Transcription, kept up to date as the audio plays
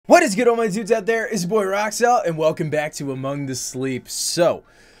What is good, all my dudes out there? It's your boy Roxalt, and welcome back to Among the Sleep. So,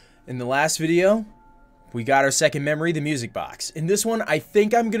 in the last video, we got our second memory, the music box. In this one, I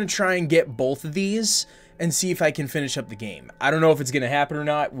think I'm going to try and get both of these and see if I can finish up the game. I don't know if it's going to happen or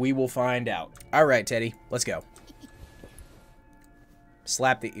not. We will find out. Alright, Teddy, let's go.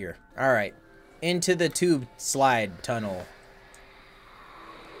 Slap the ear. Alright. Into the tube slide tunnel.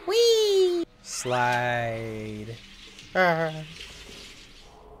 Whee! Slide.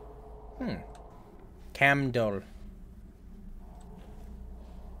 Camdol.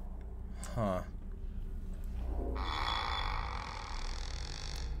 Huh.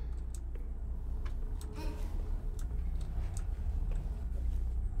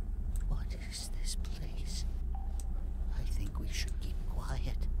 What is this place? I think we should keep quiet.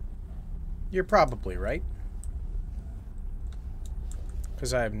 You're probably right.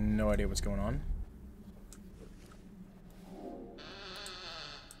 Because I have no idea what's going on.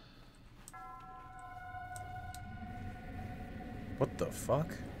 What the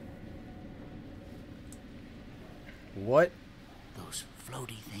fuck? What? Those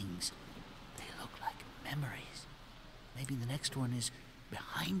floaty things, they look like memories. Maybe the next one is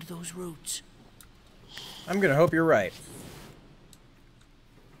behind those roots. I'm gonna hope you're right.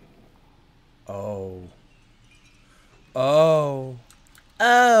 Oh. Oh.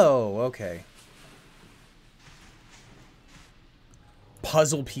 Oh, okay.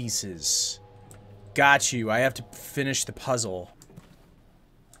 Puzzle pieces. Got you. I have to finish the puzzle.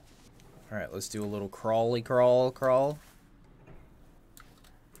 Alright, let's do a little crawly crawl.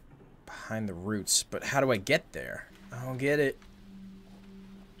 Behind the roots. But how do I get there? I don't get it.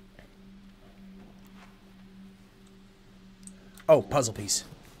 Oh, puzzle piece.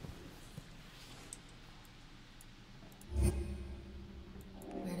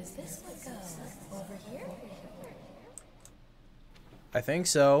 Where does this one go? Over here? I think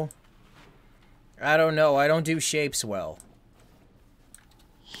so. I don't know. I don't do shapes well.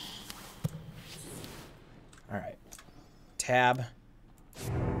 Alright. Tab.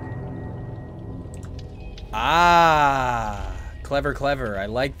 Ah! Clever. I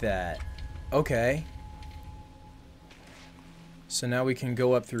like that. Okay. So now we can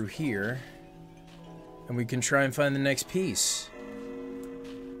go up through here. And we can try and find the next piece.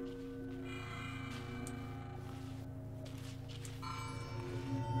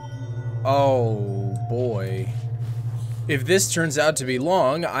 Oh, boy. If this turns out to be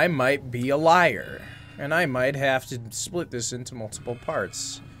long, I might be a liar. And I might have to split this into multiple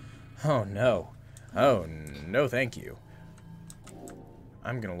parts. Oh, no. Oh, no thank you.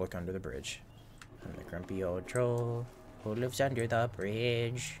 I'm gonna look under the bridge. I'm the grumpy old troll who lives under the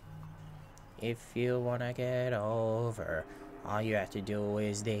bridge. If you wanna get over, all you have to do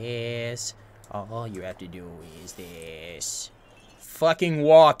is this. All you have to do is this. Fucking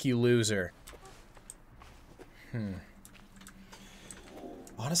walk, you loser.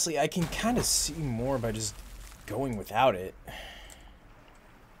 Honestly, I can kind of see more by just going without it.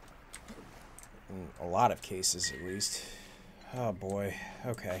 In a lot of cases, at least. Oh, boy.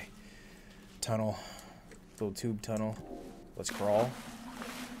 Okay. Tunnel. Little tube tunnel. Let's crawl.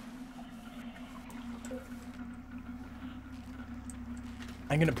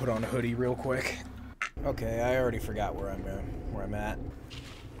 I'm gonna put on a hoodie real quick. Okay, I already forgot where I'm at.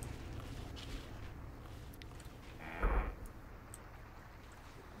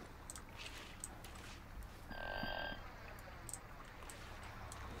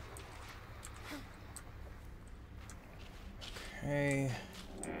 Okay.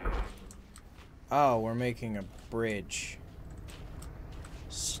 Oh, we're making a bridge.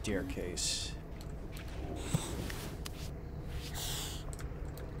 Staircase.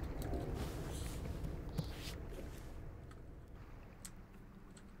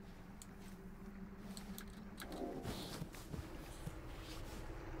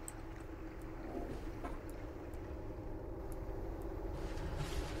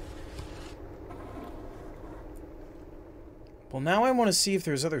 Well, now I want to see if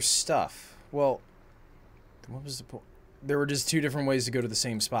there's other stuff. Well, what was the point? There were just two different ways to go to the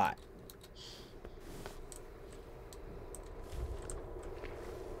same spot.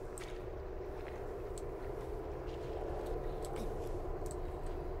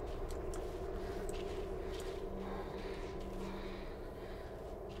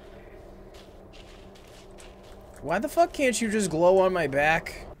 Why the fuck can't you just glow on my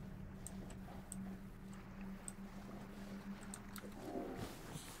back?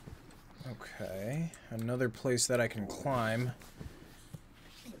 Okay, another place that I can climb.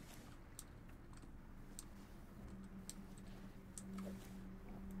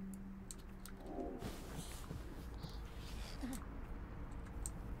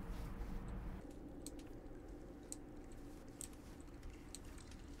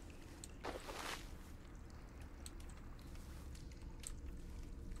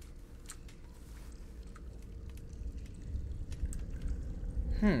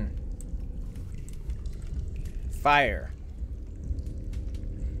 Fire.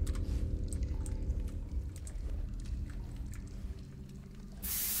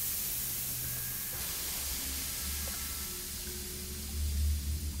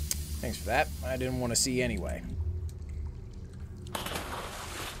 Thanks for that. I didn't want to see anyway.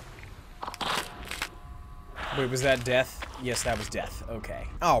 Wait, was that death? Yes, that was death. Okay.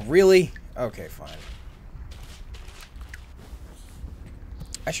 Oh, really? Okay, fine.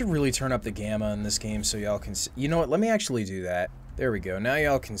 I should really turn up the gamma in this game so y'all can see. You know what? Let me actually do that. There we go. Now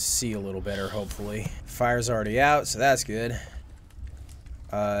y'all can see a little better, hopefully. Fire's already out, so that's good.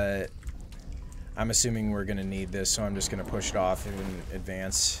 I'm assuming we're going to need this, so I'm just going to push it off in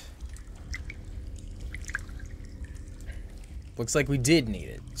advance. Looks like we did need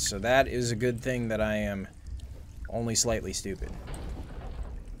it, so that is a good thing that I am only slightly stupid.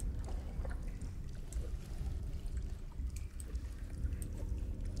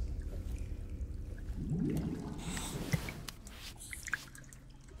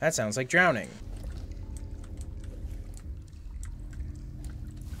 That sounds like drowning.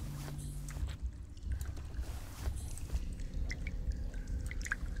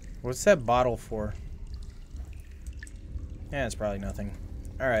 What's that bottle for? Yeah, it's probably nothing.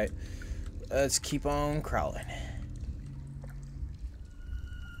 Alright. Let's keep on crawling.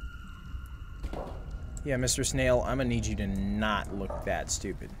 Yeah, Mr. Snail, I'm gonna need you to not look that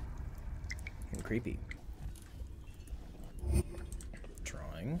stupid. And creepy.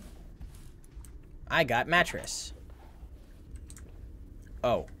 Drawing. I got mattress.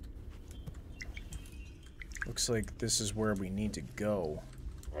 Oh. Looks like this is where we need to go.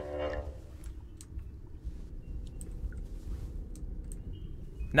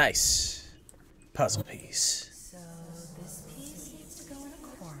 Nice. Puzzle piece. So this piece needs to go in a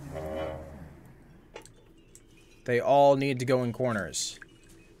corner. They all need to go in corners.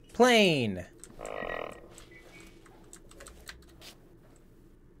 Plane.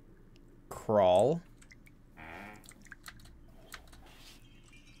 Crawl.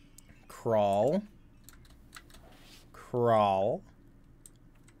 Crawl. Crawl.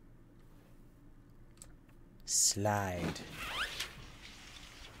 Slide.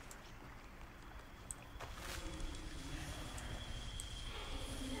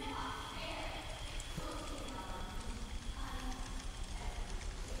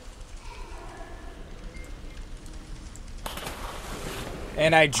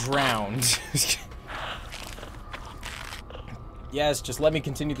 And I drowned. Yes, just let me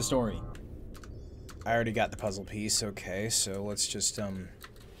continue the story. I already got the puzzle piece, okay, so let's just,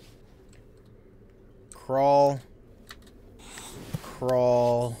 crawl.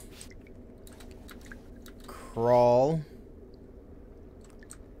 Crawl. Crawl.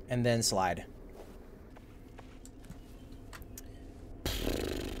 And then slide.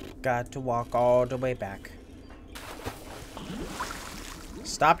 Got to walk all the way back.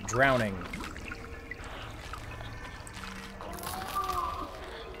 Stop drowning.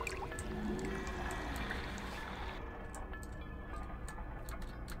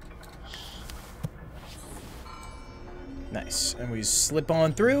 Nice. And we slip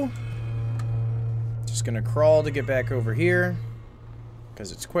on through. Just gonna crawl to get back over here,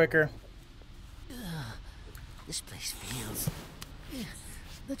 because it's quicker. This place feels...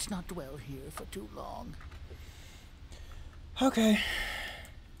 Let's not dwell here for too long. Okay.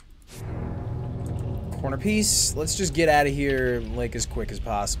 Corner piece. Let's just get out of here like as quick as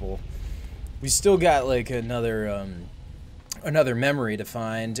possible. We still got like another memory to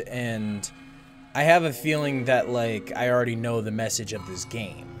find, and I have a feeling that like I already know the message of this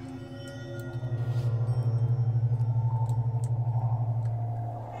game.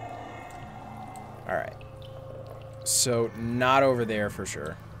 Alright. So, not over there for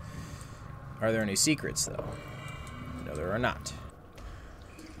sure. Are there any secrets, though? No, there are not.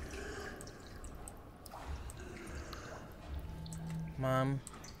 Mom.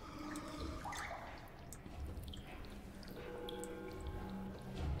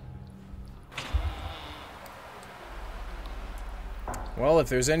 Well, if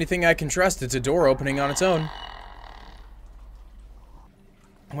there's anything I can trust, it's a door opening on its own.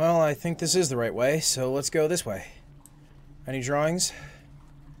 Well, I think this is the right way, so let's go this way. Any drawings?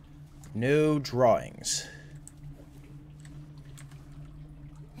 No drawings.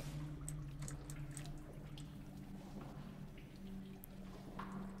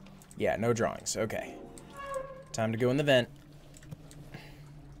 Yeah, no drawings. Okay. Time to go in the vent.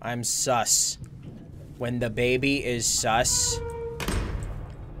 I'm sus. When the baby is sus.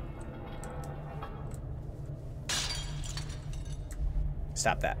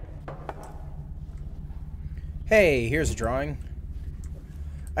 Stop that. Hey, here's a drawing.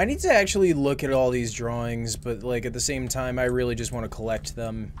 I need to actually look at all these drawings, but like at the same time, I really just want to collect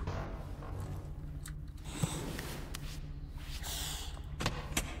them.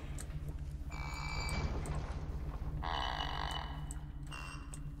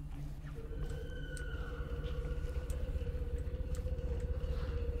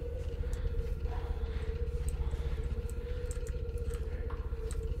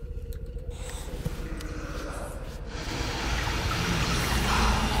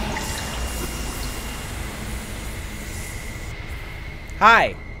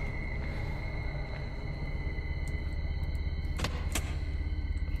 Hi.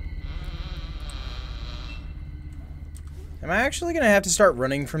 Am I actually gonna have to start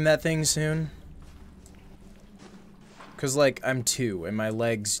running from that thing soon? Because, like, I'm 2 and my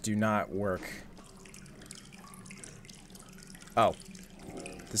legs do not work. Oh.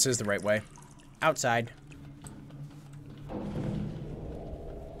 This is the right way. Outside.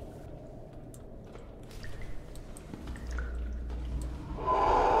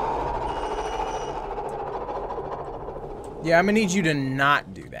 Yeah, I'm gonna need you to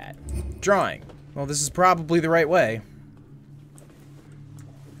not do that. Drawing. Well, this is probably the right way.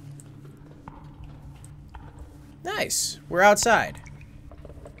 Nice. We're outside.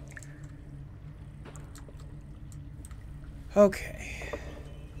 Okay.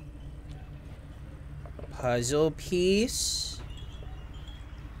 Puzzle piece.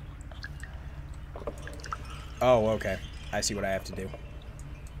 Oh, okay. I see what I have to do.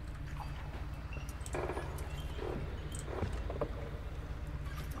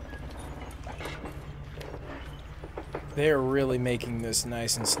 They're really making this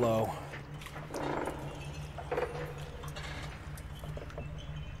nice and slow.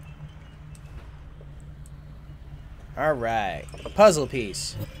 All right, puzzle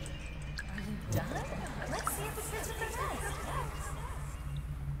piece. Are you done? Let's see if it fits with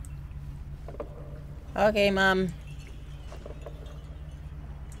the rest. Okay, Mom.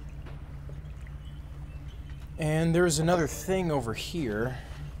 And there's another thing over here.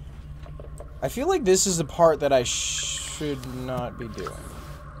 I feel like this is the part that I should not be doing.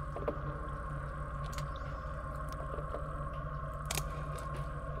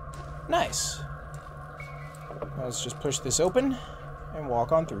 Nice. Let's just push this open and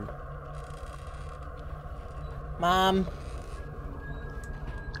walk on through. Mom.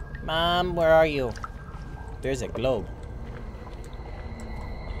 Mom, where are you? There's a globe.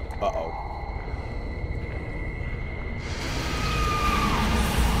 Uh-oh.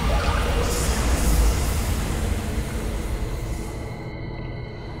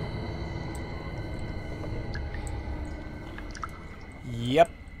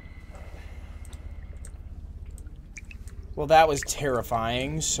 Yep. Well, that was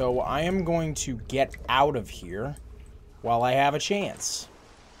terrifying, so I am going to get out of here while I have a chance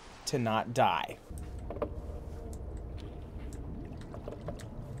to not die.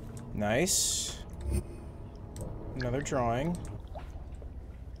 Nice. Another drawing.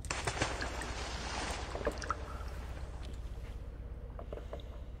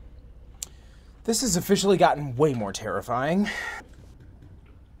 This has officially gotten way more terrifying.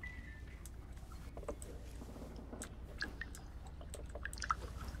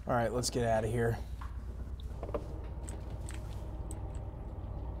 Alright, let's get out of here.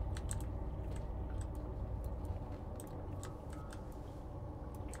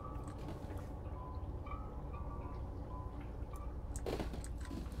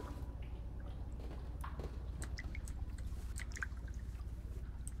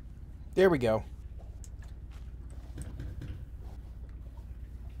 There we go.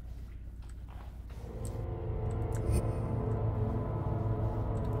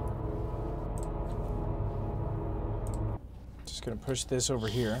 Just gonna push this over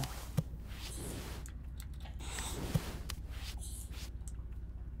here.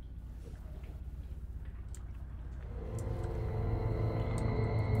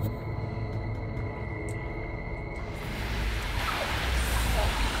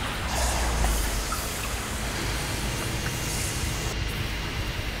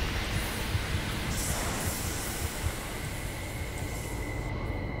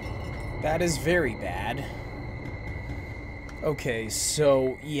 That is very bad. Okay,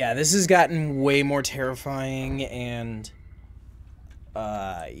 so, yeah, this has gotten way more terrifying, and,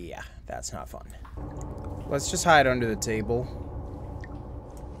 yeah, that's not fun. Let's just hide under the table.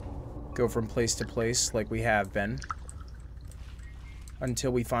 Go from place to place like we have been.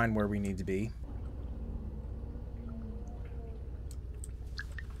 Until we find where we need to be.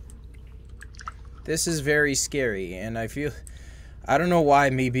 This is very scary, and I feel... I don't know why I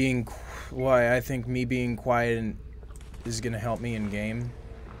think me being quiet is gonna help me in game.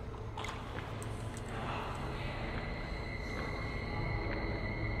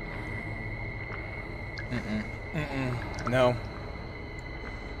 No.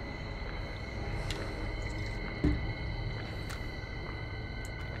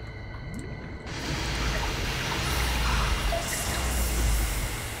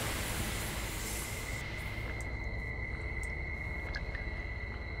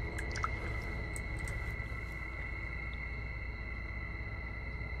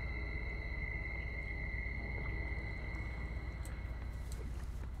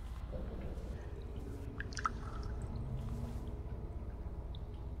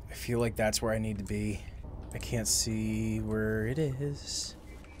 I feel like that's where I need to be. I can't see where it is.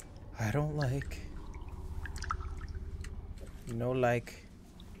 I don't like. No like.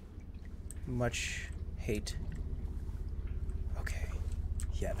 Much hate. Okay.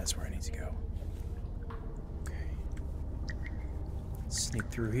 Yeah, that's where I need to go. Okay. Sneak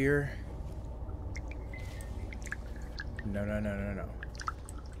through here. No, no, no, no, no.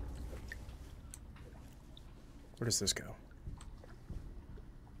 Where does this go?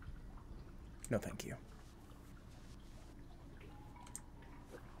 No, thank you.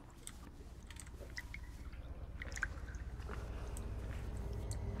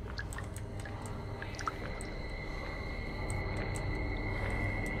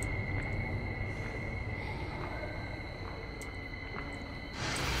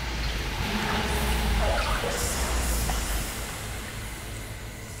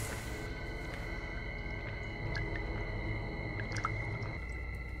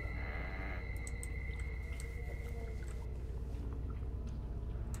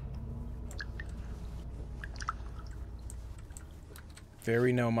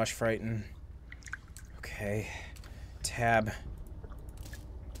 Very no much frightened. Okay. Tab.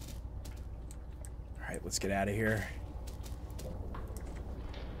 Alright, let's get out of here.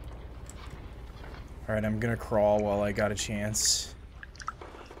 Alright, I'm gonna crawl while I got a chance.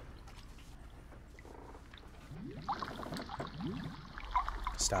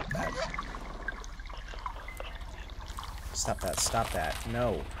 Stop that. Stop that, stop that.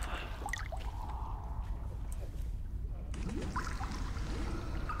 No.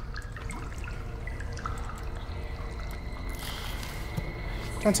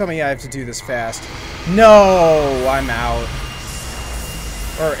 Don't tell me I have to do this fast. No, I'm out.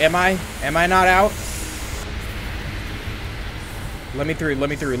 Or am I? Am I not out? Let me through,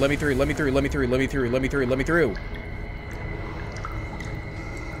 let me through, let me through, let me through, let me through, let me through, let me through, let me through.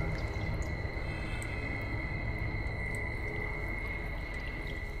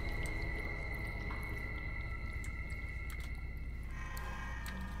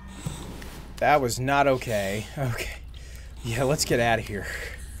 That was not okay. Okay. Yeah, let's get out of here.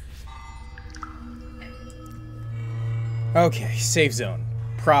 Okay, safe zone.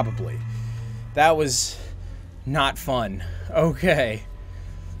 Probably. That was not fun. Okay.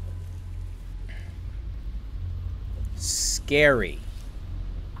 Scary.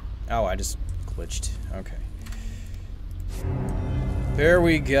 Oh, I just glitched. Okay. There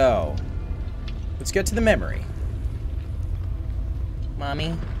we go. Let's get to the memory.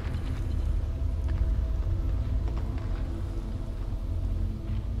 Mommy?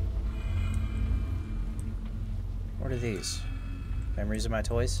 What are these? Memories of my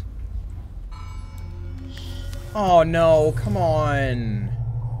toys? Oh no, come on.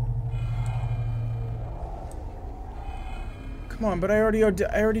 Come on, but I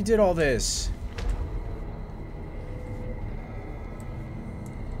already did all this.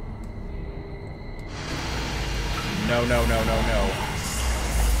 No, no, no, no, no.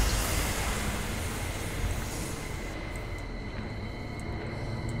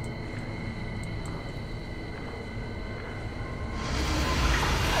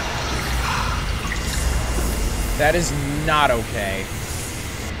 That is not okay.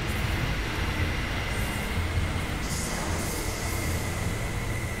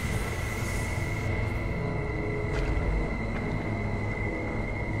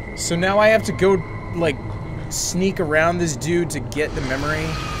 So now I have to go, like, sneak around this dude to get the memory?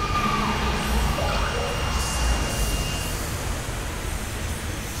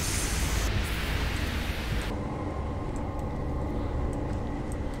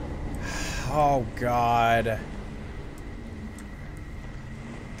 Oh, God.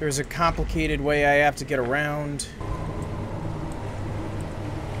 There's a complicated way I have to get around.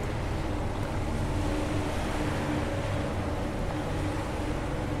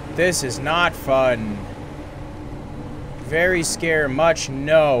 This is not fun. Very scare much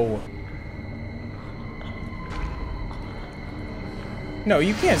no. No,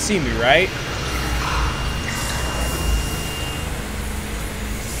 you can't see me, right?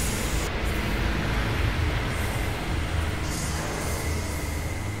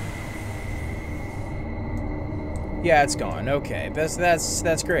 Yeah, it's gone. Okay,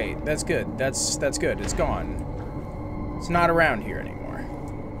 that's great. That's good. That's good. It's gone. It's not around here anymore.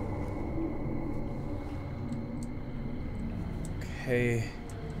 Okay.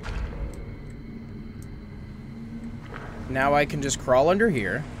 Now I can just crawl under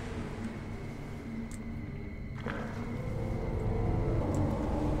here.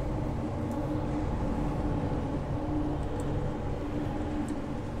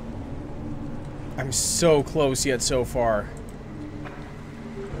 I'm so close yet so far.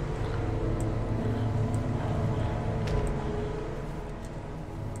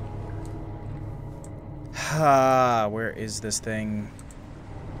 Ah, where is this thing?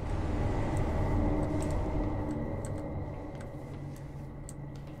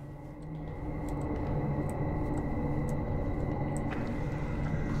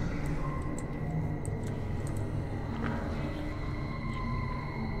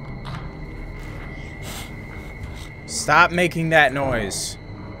 Stop making that noise.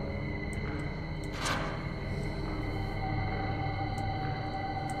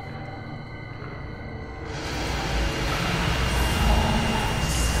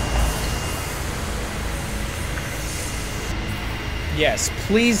 Yes,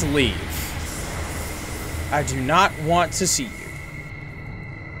 please leave. I do not want to see you.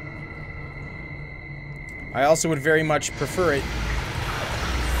 I also would very much prefer it.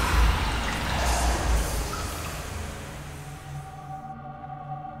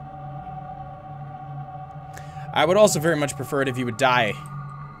 I would also very much prefer it if you would die,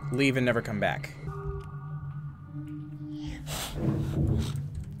 leave, and never come back.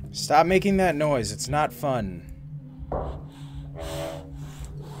 Stop making that noise. It's not fun.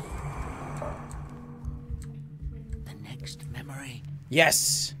 The next memory.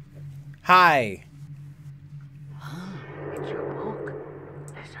 Yes. Hi. It's your book.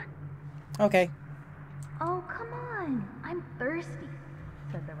 Listen. Okay. Oh, come on. I'm thirsty,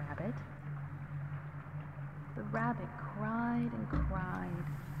 said the rabbit. The rabbit cried and cried.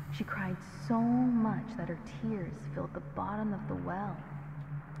 She cried so much that her tears filled the bottom of the well.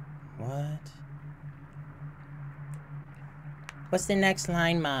 What? What's the next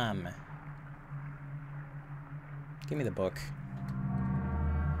line, Mom? Give me the book.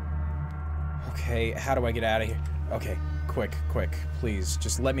 Okay, how do I get out of here? Okay, quick, please.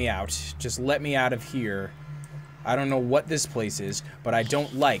 Just let me out. Just let me out of here. I don't know what this place is, but I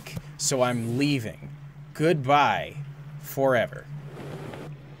don't like, so I'm leaving. Goodbye. Forever.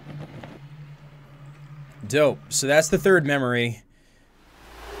 Dope. So that's the third memory.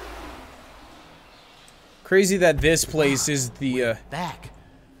 Crazy that this place is the, Back.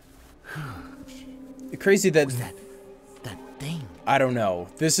 Crazy that... That thing. I don't know.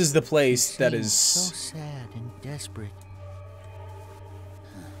 This is the place that Seems is... so sad and desperate.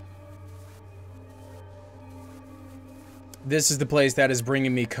 This is the place that is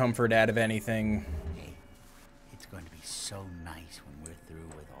bringing me comfort out of anything. Hey, it's going to be so nice when we're through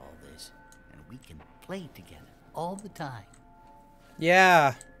with all this, and we can play together all the time.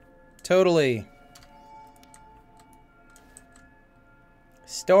 Yeah, totally.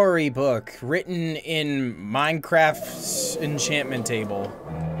 Storybook written in Minecraft's enchantment table.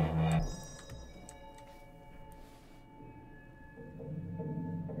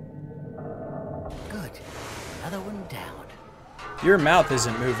 Good. Another one down. Your mouth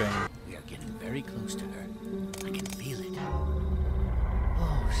isn't moving. We are getting very close to her. I can feel it.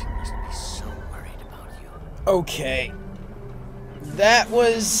 Oh, she must be so worried about you. Okay. That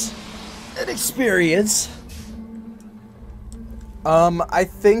was an experience. I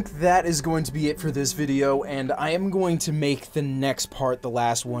think that is going to be it for this video, and I am going to make the next part the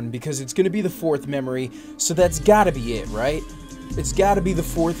last one, because it's going to be the fourth memory, so that's gotta be it, right? It's gotta be the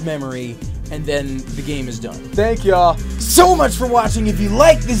fourth memory, and then the game is done. Thank y'all so much for watching. If you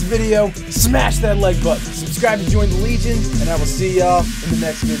like this video, smash that like button. Subscribe to join the Legion, and I will see y'all in the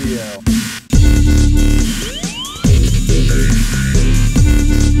next video.